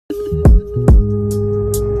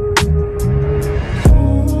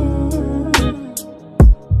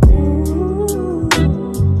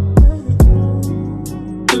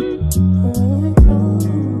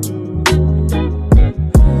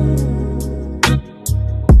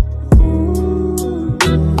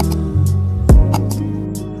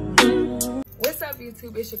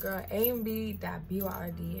girl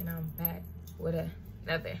amb.byrd, and I'm back with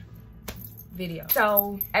another video.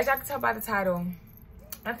 So as y'all can tell by the title,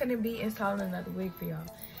 I'm gonna be installing another wig for y'all.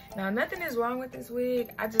 Now, nothing is wrong with this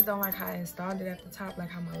wig. I just don't like how I installed it at the top, like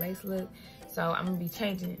how my lace looked. So I'm gonna be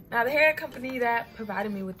changing it. Now, the hair company that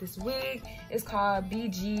provided me with this wig is called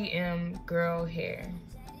BGM Girl Hair.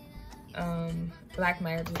 Black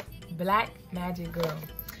Magic Girl.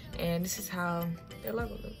 And this is how their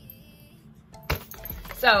logo looks.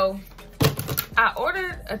 So I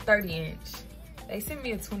ordered a 30-inch. They sent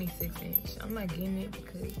me a 26-inch. I'm not getting it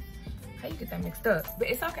because how you get that mixed up? But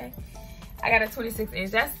it's okay. I got a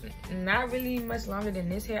 26-inch. That's not really much longer than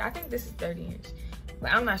this hair. I think this is 30-inch,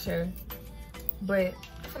 but I'm not sure. But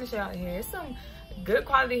I'm gonna show y'all the hair. It's some good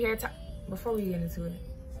quality hair. Before we get into it,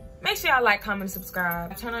 make sure y'all like, comment, and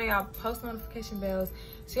subscribe. Turn on y'all post notification bells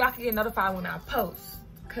so y'all can get notified when I post,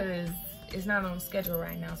 cause it's not on schedule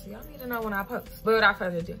right now. So y'all need to know when I post. But without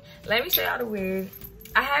further ado, let me show y'all the wig.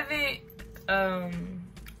 I haven't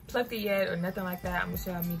plucked it yet or nothing like that. I'm gonna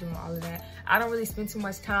show y'all me doing all of that. I don't really spend too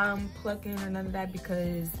much time plucking or none of that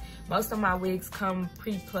because most of my wigs come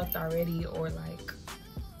pre-plucked already, or like,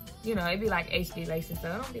 you know, it'd be like HD laces, so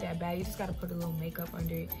it don't be that bad. You just gotta put a little makeup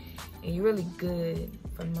under it and you're really good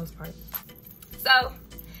for the most part. So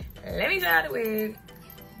let me show y'all the wig.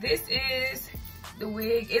 This is the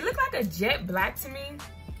wig. It looked like a jet black to me,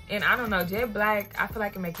 and I don't know, jet black, I feel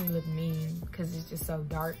like it makes me look mean because it's just so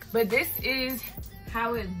dark. But this is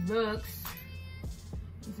how it looks.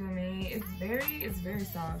 You feel me? It's very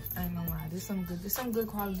soft. I ain't gonna lie. There's some good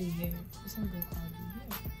quality hair. There's some good quality hair.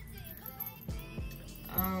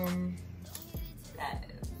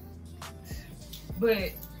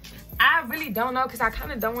 But I really don't know, because I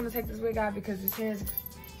kind of don't want to take this wig out because this hair is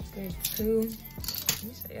good too. Let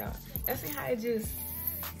me show y'all. Y'all see how it just,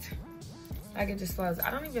 like, it just flows. I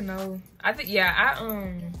don't even know. I think, yeah, I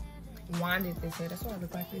winded this hair. That's why I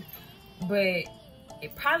look like this. But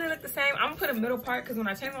it probably look the same. I'm gonna put a middle part because when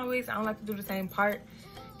I change my wigs, I don't like to do the same part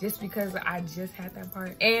just because I just had that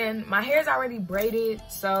part. And my hair is already braided,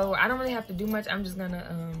 so I don't really have to do much. I'm just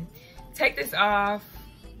gonna take this off,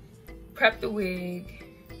 prep the wig,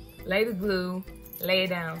 lay the glue, lay it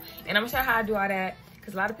down. And I'm gonna show you how I do all that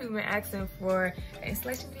because a lot of people been asking for an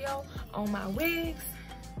installation video on my wigs.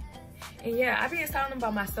 And yeah, I've been installing them by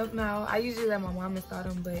myself now. I usually let my mom install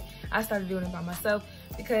them, but I started doing it by myself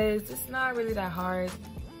because it's not really that hard,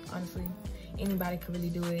 honestly. Anybody can really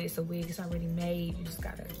do it. It's a wig, it's already made. You just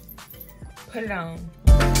gotta put it on.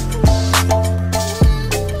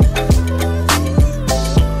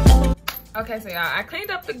 Okay, so y'all, I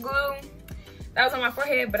cleaned up the glue that was on my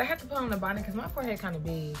forehead, but I have to put on the bonnet because my forehead kind of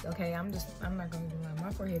big, okay? I'm not gonna do that.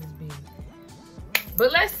 My forehead is big.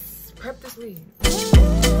 But let's prep this wig.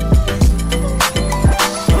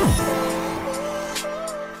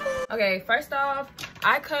 Okay, first off,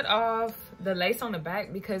 I cut off the lace on the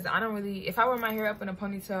back because I don't really, if I wear my hair up in a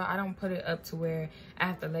ponytail, I don't put it up to where I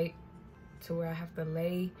have to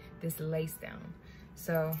lay this lace down.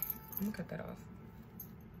 So I'm gonna cut that off.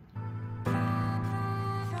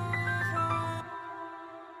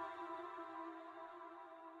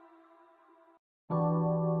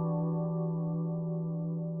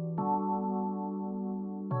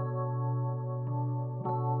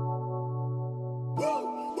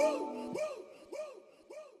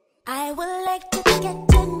 I would like to get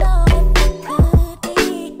to know if it could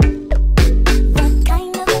be what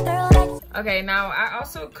kind of girl that... Okay, now I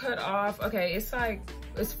also cut off, okay, it's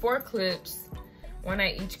 4 clips, one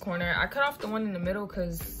at each corner. I cut off the one in the middle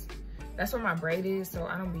because that's where my braid is, so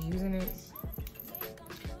I don't be using it.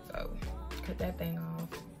 So, cut that thing off.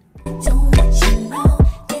 Don't let you know,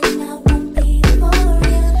 then I won't be for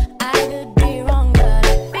real. I could be wrong, but I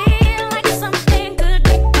feel like something could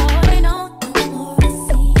be going on. The more I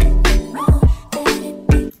see it, the more that it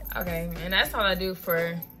be. Okay, and that's all I do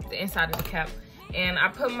for the inside of the cap. And I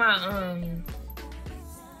put my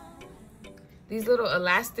these little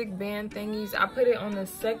elastic band thingies, I put it on the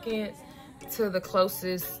second to the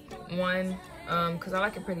closest one, because I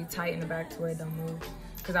like it pretty tight in the back to where it don't move,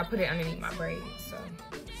 because I put it underneath my braids. So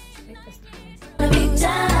take this time.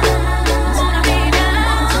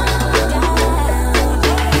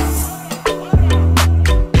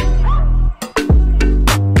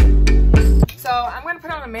 So I'm gonna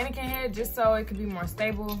put on a mannequin head just so it could be more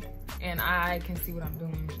stable and I can see what I'm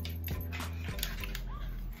doing.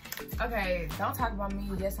 Okay, don't talk about me.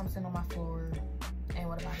 Yes, I'm sitting on my floor. And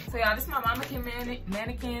what about it? So y'all, this is my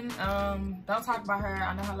mannequin. Don't talk about her.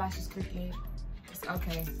 I know her lashes crooked. It's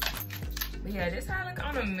okay. But yeah, this is how I look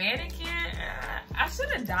on a mannequin. I should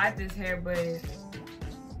have dyed this hair, but ain't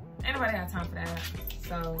nobody got time for that.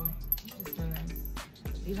 So I'm just gonna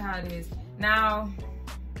These are how it is. Now,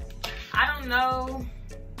 I don't know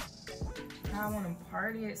how I want to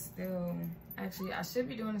party it still. Actually, I should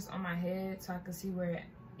be doing this on my head so I can see where it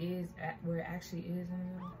is at, where it actually is in the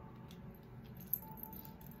middle.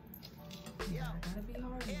 Yeah, I gotta be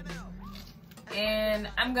hard with it. And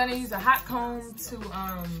I'm gonna use a hot comb to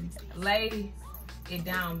lay it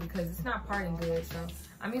down because it's not parting good. So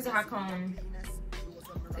I'm using a hot comb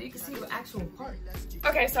so you can see the actual part.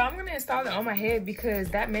 Okay, so I'm gonna install it on my head because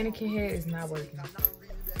that mannequin head is not working.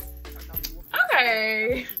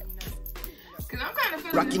 Okay. Cause I'm kind of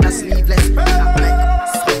feeling rocking a sleeveless.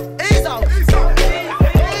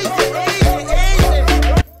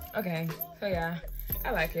 Okay, so yeah,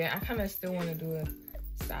 I like it. I kind of still want to do a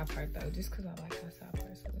side part though, just cause I like how side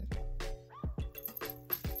parts look.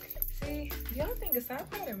 See, y'all think a side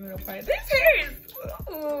part or middle part? This hair is,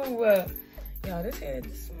 ooh, y'all, this hair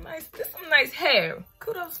is some nice hair.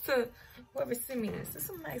 Kudos to whoever sent me this. This is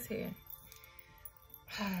some nice hair.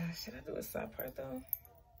 Should I do a side part though?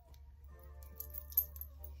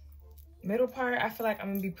 Middle part, I feel like I'm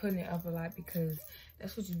gonna be putting it up a lot because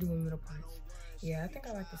that's what you do in middle parts. Yeah, I think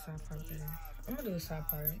I like the side part better. I'm gonna do a side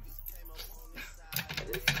part.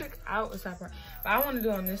 Just pick out a side part. But I wanna do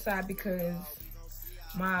it on this side because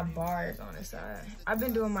my bar is on this side. I've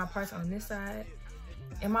been doing my parts on this side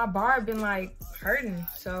and my bar been like hurting.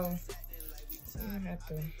 So I'm gonna have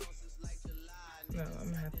to,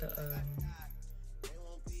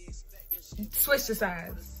 switch the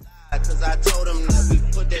sides. Cause I told him that we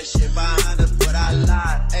put that shit behind us, but I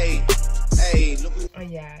lied. Hey, hey, look. Oh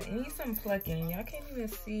yeah, it needs some plucking. Y'all can't even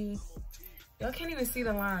see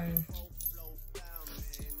the line.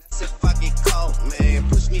 If I get caught, man,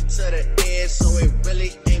 push me to the edge, so it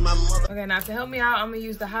really ain't my mother. Okay, now to help me out, I'm gonna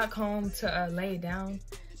use the hot comb to lay it down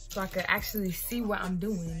so I could actually see what I'm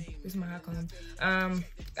doing. This is my hot comb.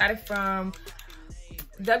 Got it from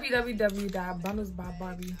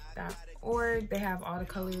www.bundlesbybarbie.org. They have all the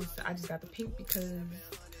colors. I just got the pink because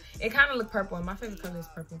it kind of looked purple and my favorite color is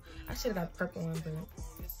purple. I should have got the purple one, but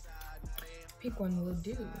pink one will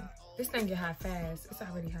do. This thing get hot fast. It's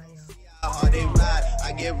already hot, y'all.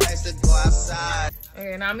 I get racks to go outside.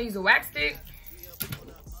 Okay, now I'm gonna use a wax stick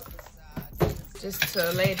just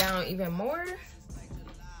to lay it down even more.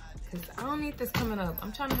 Cause I don't need this coming up.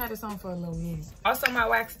 I'm trying to have this on for a little minute. Also, my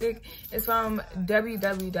wax stick is from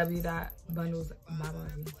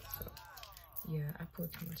www.bundlesbybarbie. So, yeah, I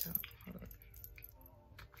pulled too much out. Hold up.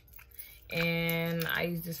 And I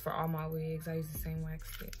use this for all my wigs. I use the same wax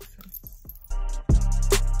stick. So.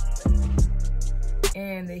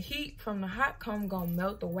 And the heat from the hot comb gonna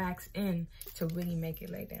melt the wax in to really make it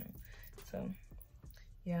lay down. So,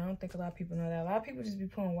 yeah, I don't think a lot of people know that. A lot of people just be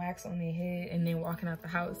putting wax on their head and then walking out the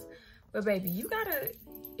house. But baby, you gotta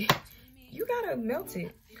melt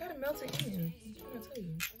it. You gotta melt it in. I'm trying to tell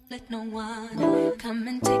you. Let no one come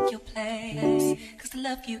and take your place, cause the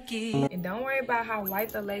love you give. And don't worry about how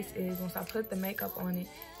white the lace is. Once I put the makeup on it,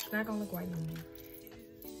 it's not gonna look white no more.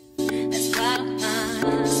 That's why I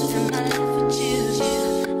spend my life with you. I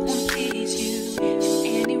wanna please you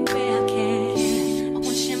any way I can. I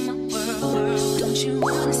wanna share my world. Don't you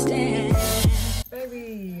understand?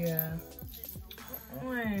 Baby, come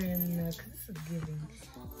on, cause this is giving.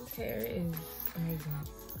 This hair is amazing.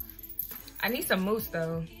 I need some mousse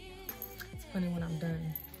though. It's funny when I'm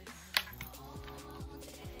done.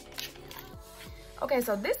 Okay,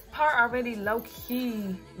 so this part already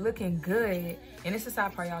low-key looking good. And it's the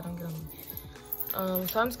side part, y'all, don't get on me.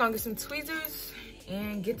 So I'm just gonna get some tweezers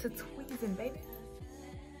and get to tweezing, baby.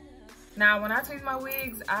 Now, when I tweeze my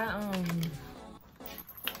wigs,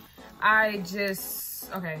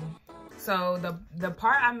 okay. So the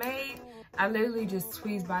part I made, I literally just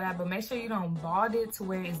tweezed by that, but make sure you don't bald it to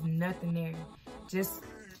where it's nothing there. Just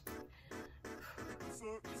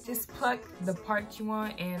pluck the part you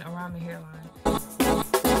want and around the hairline.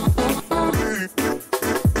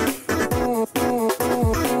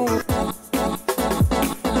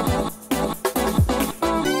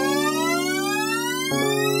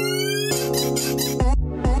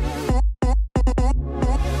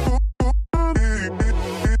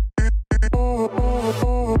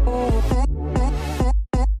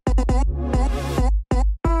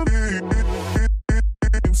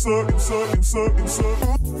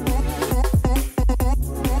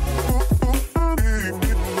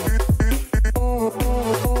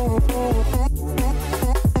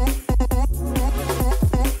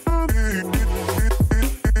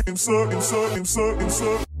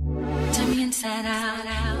 Turn me inside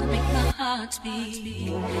out, make my heart beat.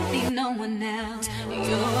 Need no one else.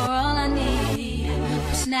 You're all I need.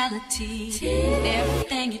 Personality,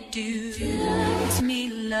 everything. everything you do makes me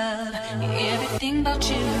love everything about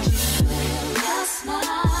you. Your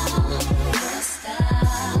smile, your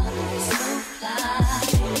style, so fly.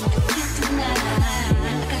 Can't deny,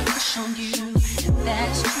 I got a crush on you.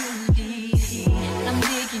 That's true, and I'm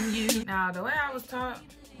digging you. Now, the way I was taught,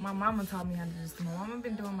 my mama taught me how to do this. My mama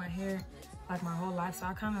been doing my hair like my whole life, so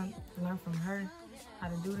I kind of learned from her how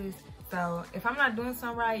to do this. So if I'm not doing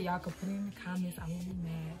something right, y'all can put it in the comments. I won't be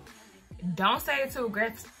mad. Don't say it too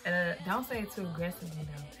aggressive. Don't say it too aggressively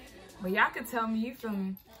though. But y'all could tell me, you feel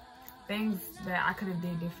me, things that I could have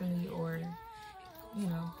did differently, or you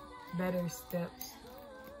know, better steps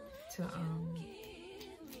to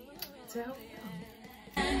help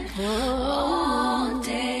you. All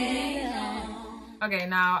day long. Okay,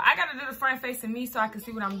 now I gotta do the front facing me so I can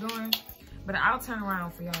see what I'm doing, but I'll turn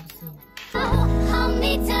around for y'all to see. Hold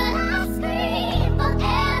me till I scream for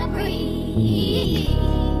every.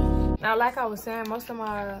 Now, like I was saying, most of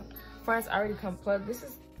my fronts already come plugged. This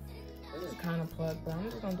is kind of plugged, but I'm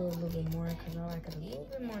just gonna do a little bit more because I like it a little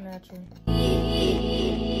bit more natural.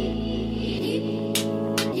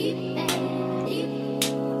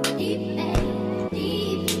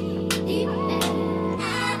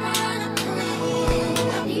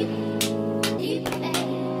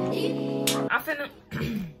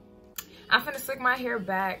 I'm finna slick my hair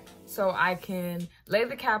back so I can lay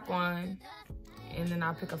the cap on, and then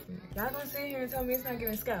I'll pick up from there. Y'all gonna sit here and tell me it's not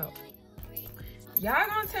giving scalp. Y'all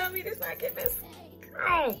gonna tell me this not giving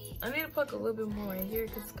scalp. I need to pluck a little bit more in here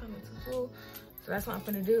because it's coming too full. So that's what I'm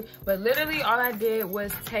finna do. But literally all I did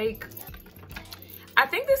was take, I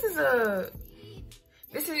think this is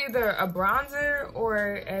either a bronzer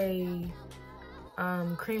or a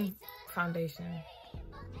cream foundation.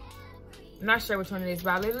 I'm not sure which one it is, but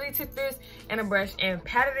I literally took this and a brush and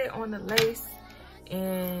patted it on the lace.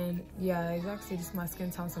 And yeah, as y'all can see, this is my skin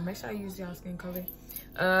tone, so make sure I use y'all skin color.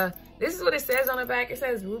 This is what it says on the back. It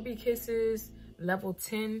says Ruby Kisses level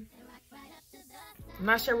 10. I'm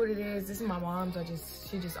not sure what it is. This is my mom's.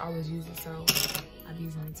 She just always uses it, so I've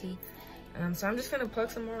used it too. So I'm just gonna pluck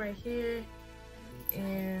some more right here,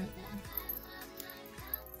 and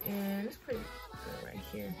it's pretty good right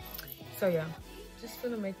here. So yeah, just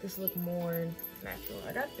gonna make this look more natural.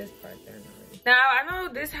 I got this part done already. Now, I know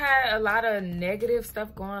this had a lot of negative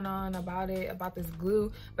stuff going on about this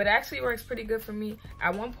glue, but it actually works pretty good for me.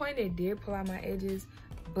 At one point, it did pull out my edges,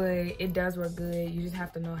 but it does work good. You just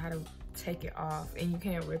have to know how to take it off, and you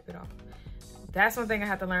can't rip it off. That's one thing I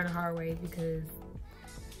had to learn the hard way because,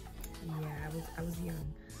 yeah, I was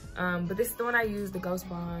young. But this is the one I used, the Ghost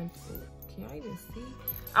Bond. Can y'all even see?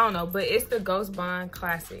 I don't know, but it's the Ghost Bond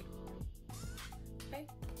Classic. Okay,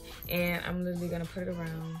 and I'm literally gonna put it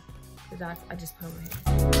around the dots I just put on my head.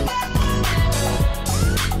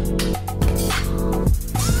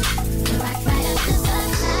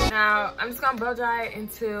 Now I'm just gonna blow dry it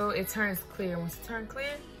until it turns clear. Once it turns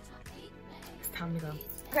clear, it's time to go.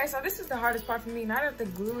 Okay, so this is the hardest part for me. Now that the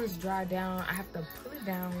glue is dried down, I have to pull it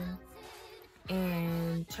down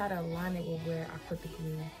and try to align it with where I put the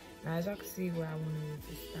glue. Now, as y'all can see where I wanted it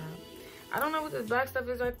to stop. I don't know what this black stuff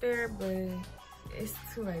is right there, but it's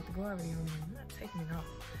too late. The glue already on there. I'm not taking it off.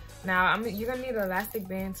 Now, you're gonna need an elastic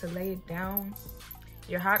band to lay it down,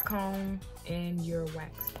 your hot comb, and your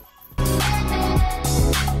wax.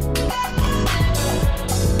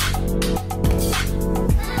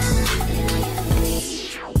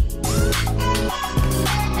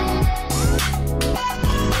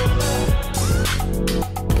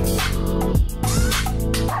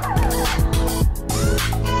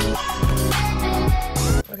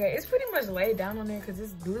 Okay, it's pretty much laid down on there because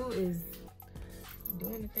this glue is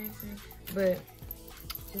doing the thing. But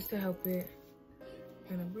just to help it,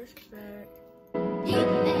 I'm gonna brush it back.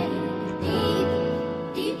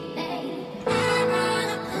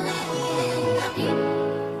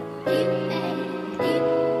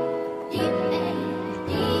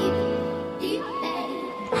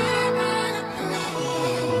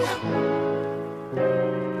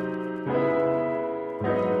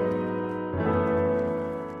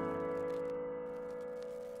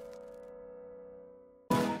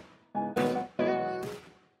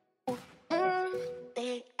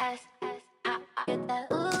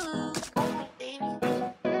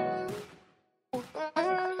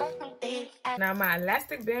 Now my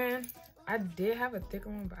elastic band, I did have a thicker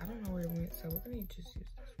one, but I don't know where it went, so we're gonna just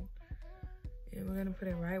use this one. And we're gonna put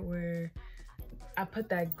it right where I put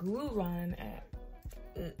that glue line at.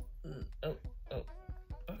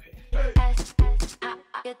 Okay.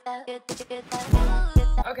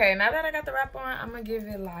 Okay, now that I got the wrap on, I'm gonna give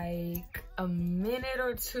it like a minute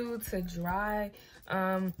or two to dry.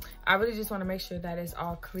 I really just want to make sure that it's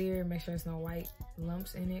all clear, make sure there's no white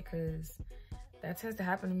lumps in it, because that tends to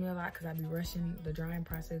happen to me a lot because I be rushing the drying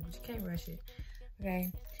process, but you can't rush it.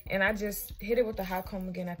 Okay, and I just hit it with the hot comb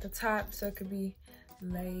again at the top so it could be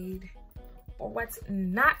laid or what's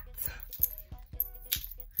not.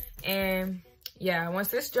 And yeah, once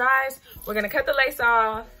this dries, we're gonna cut the lace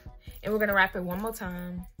off and we're gonna wrap it one more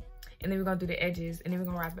time, and then we're gonna do the edges, and then we're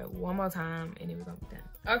gonna wrap it one more time, and then we're gonna be done.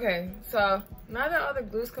 Okay, so now that all the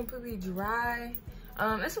glue's completely dry,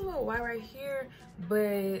 it's a little white right here, but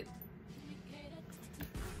it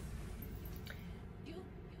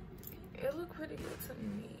looked pretty good to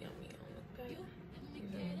me.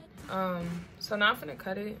 So now I'm gonna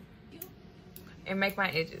cut it and make my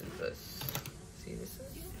edges. See, this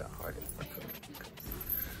is the hardest part for me.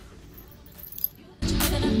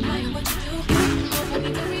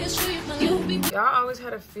 Y'all always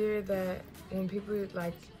had a fear that when people,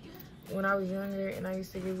 like, when I was younger and I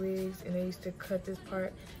used to get wigs and they used to cut this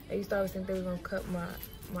part, I used to always think they were gonna cut my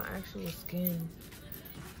actual skin.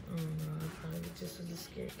 I don't know, I probably just was a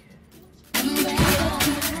scared cat.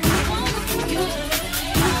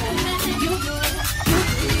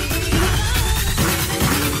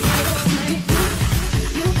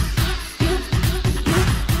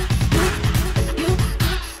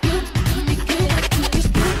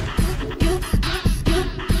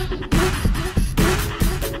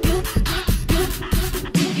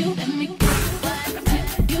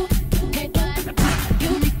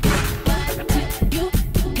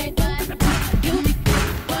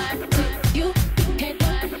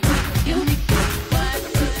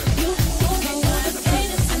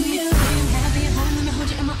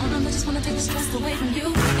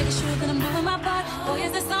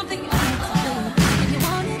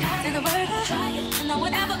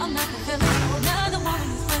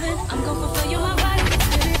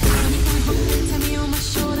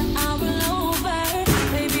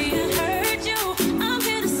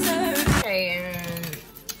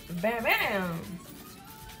 Bam, bam.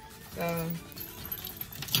 So,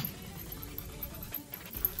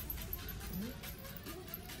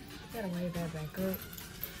 gotta wave that back up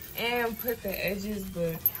and put the edges, but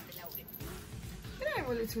it ain't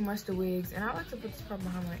really too much to wigs. And I like to put this part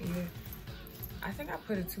behind my ear. I think I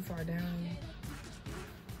put it too far down,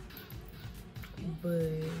 but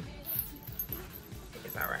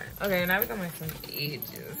it's all right. Okay, now we're gonna make some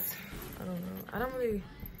edges. I don't know. I don't really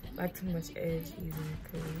like too much edge either,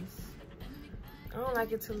 because I don't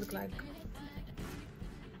like it to look like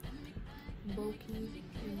bulky and big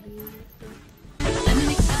and stuff.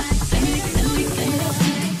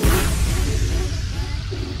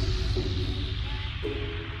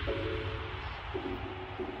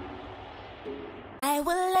 I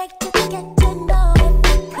would like to get to know if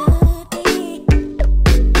it could be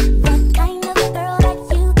the kind of girl that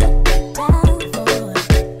you could be down for.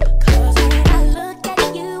 'Cause when I look at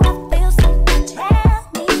you, I feel something tell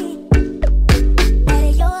me that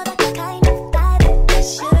you're the kind of guy that I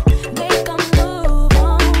should make a move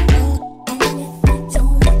on. And if I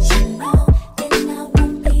don't let you know, then I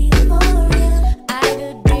won't be for real. I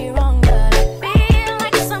could be wrong, but I feel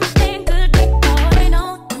like something could be going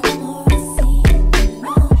on. The more I see it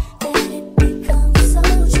wrong, then it becomes so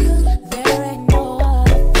true. There ain't no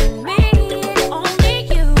other for me, it's only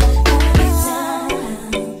you.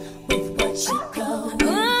 With what you go, I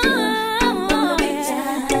wanna be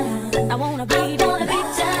down. I wanna be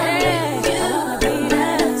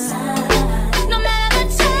down. No matter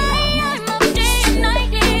the time of day and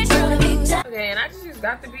night, it's gonna be down. Okay, and I just use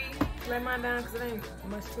Got to Be to lay mine down because it ain't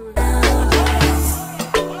much to it.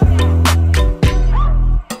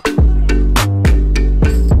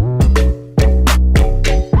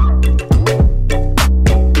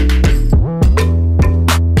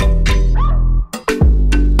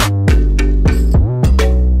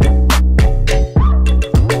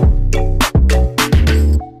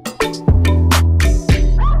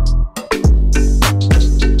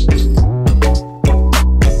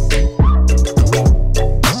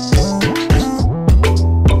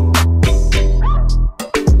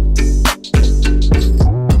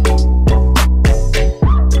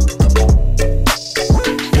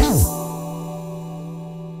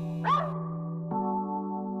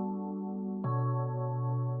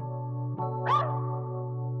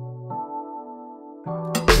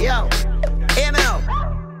 Yo, hear me out.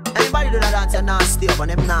 Anybody do that dance and nasty up and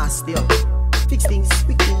them nasty up. Fix things,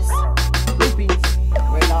 quick things, loopings.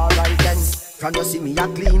 Well, alright then. Can you see me a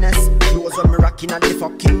cleanest? Clothes when me rocking at the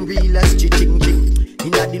fucking realest. Ching-ching.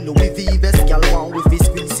 Inna the Louis V vest. Girl want with his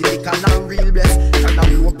squeeze silicone and real bless. Can I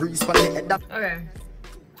blow a breeze for the head up. Okay,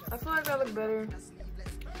 I feel like that look better.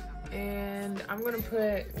 And I'm gonna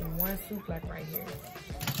put one soup like right here.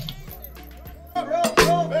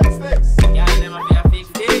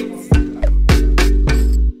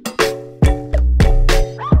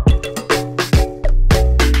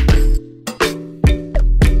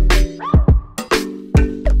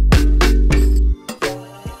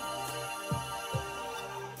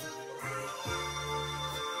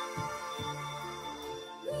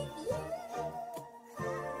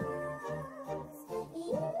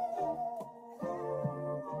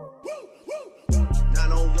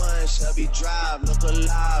 Shelby Drive, look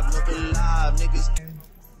alive, niggas.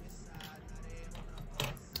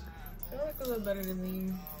 They look a little better than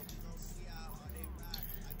me.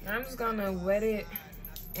 Now I'm just gonna wet it,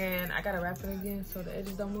 and I gotta wrap it again so the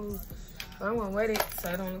edges don't move. But I'm gonna wet it so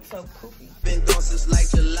it don't look so poofy. Been gone since like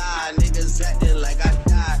July, niggas acting like I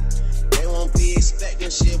died. They won't be expecting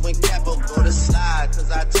shit when Capo go to slide. Cause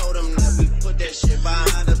I told them that we put that shit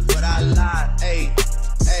behind us, but I lied. Hey,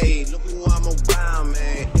 look who I'm around,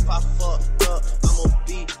 man. If I fucked up, I'ma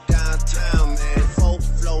be downtown, man. Full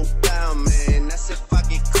flow down, man. That's if I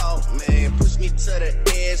get caught, man. Push me to the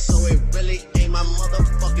edge, so it really ain't my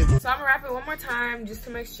motherfucking. So I'm gonna wrap it one more time just to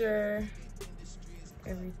make sure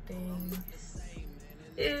everything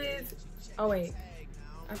is. Oh wait,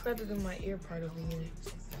 I forgot to do my ear part over here.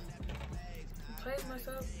 I played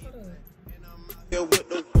myself. Hold on. With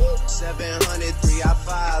the 700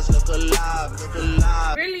 3i5s, look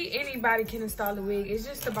alive. Really, anybody can install a wig. It's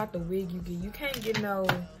just about the wig you get. You can't get no,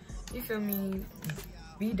 you feel me,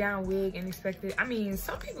 be down wig and expect it. I mean,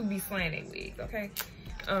 some people be slaying their wigs, okay?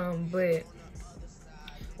 But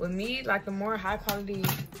with me, like the more high quality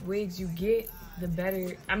wigs you get, the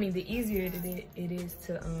better. I mean, the easier it is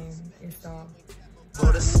to install.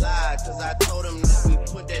 Go to slide, cause I told them that we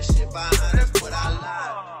put that shit behind us, but I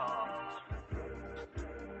lied.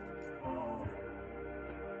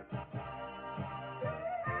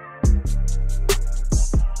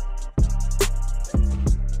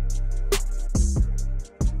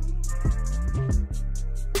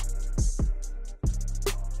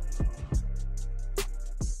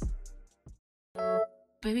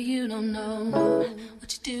 Baby, you don't know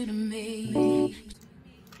what you do to me.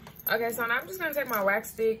 Okay, so now I'm just gonna take my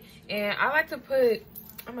wax stick, and I like to put,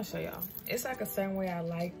 I'm gonna show y'all. It's like a certain way I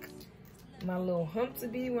like my little hump to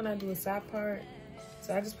be when I do a side part.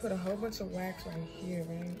 So I just put a whole bunch of wax right here,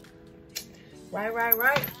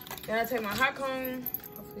 right? Then I take my hot comb.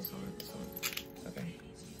 Hopefully it's on this one. Okay.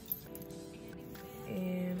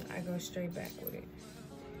 And I go straight back with it.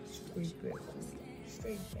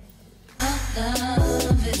 Straight back.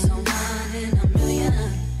 Love is a one in a million.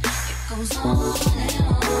 It goes on and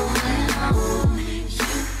on and on.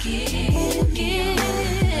 You give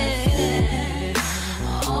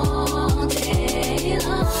all day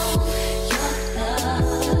long. Your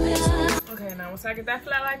love is. Okay, now once I get that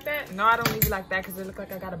flat like that, no, I don't leave it like that because it look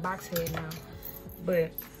like I got a box head now.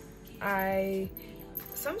 But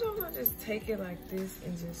sometimes I just take it like this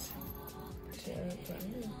and just push it up. But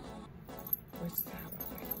I'm gonna twist it how I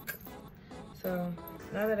like. So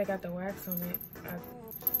now that I got the wax on it, I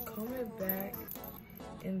comb it back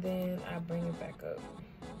and then I bring it back up.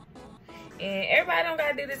 And everybody don't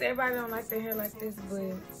gotta do this, everybody don't like their hair like this,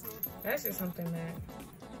 but that's just something that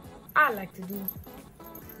I like to do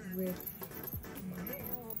with my hair.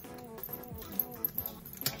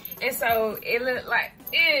 And so it look like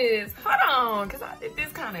is, hold on, cause I did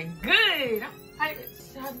this kind of good.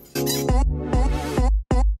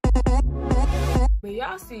 But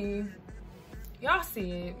y'all see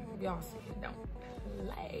it, don't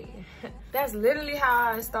play. That's literally how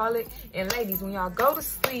I install it. And ladies, when y'all go to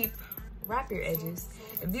sleep, wrap your edges.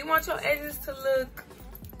 If you want your edges to look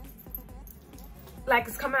like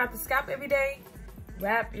it's coming out the scalp every day,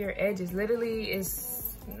 wrap your edges. Literally,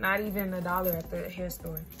 it's not even $1 at the hair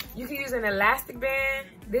store. You can use an elastic band.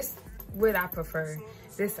 This would I prefer.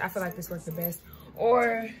 This, I feel like this works the best.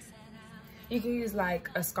 Or you can use like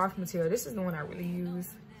a scarf material. This is the one I really use.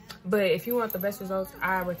 But if you want the best results,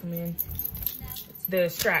 I recommend the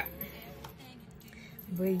strap.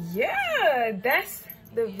 But yeah, that's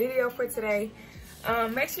the video for today.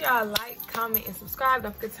 Make sure y'all like, comment, and subscribe.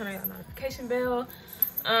 Don't forget to turn on your notification bell.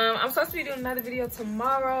 I'm supposed to be doing another video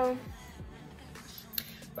tomorrow,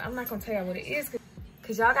 but I'm not gonna tell y'all what it is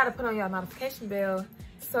because y'all gotta put on your notification bell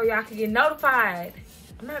so y'all can get notified.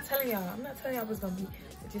 I'm not telling y'all what's gonna be,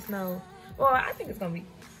 but just know, well, I think it's gonna be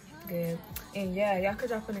good. And yeah, y'all could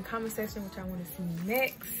drop in the comment section what y'all want to see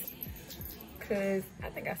next, because I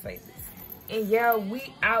think I saved this. And yeah,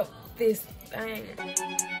 we out this thing.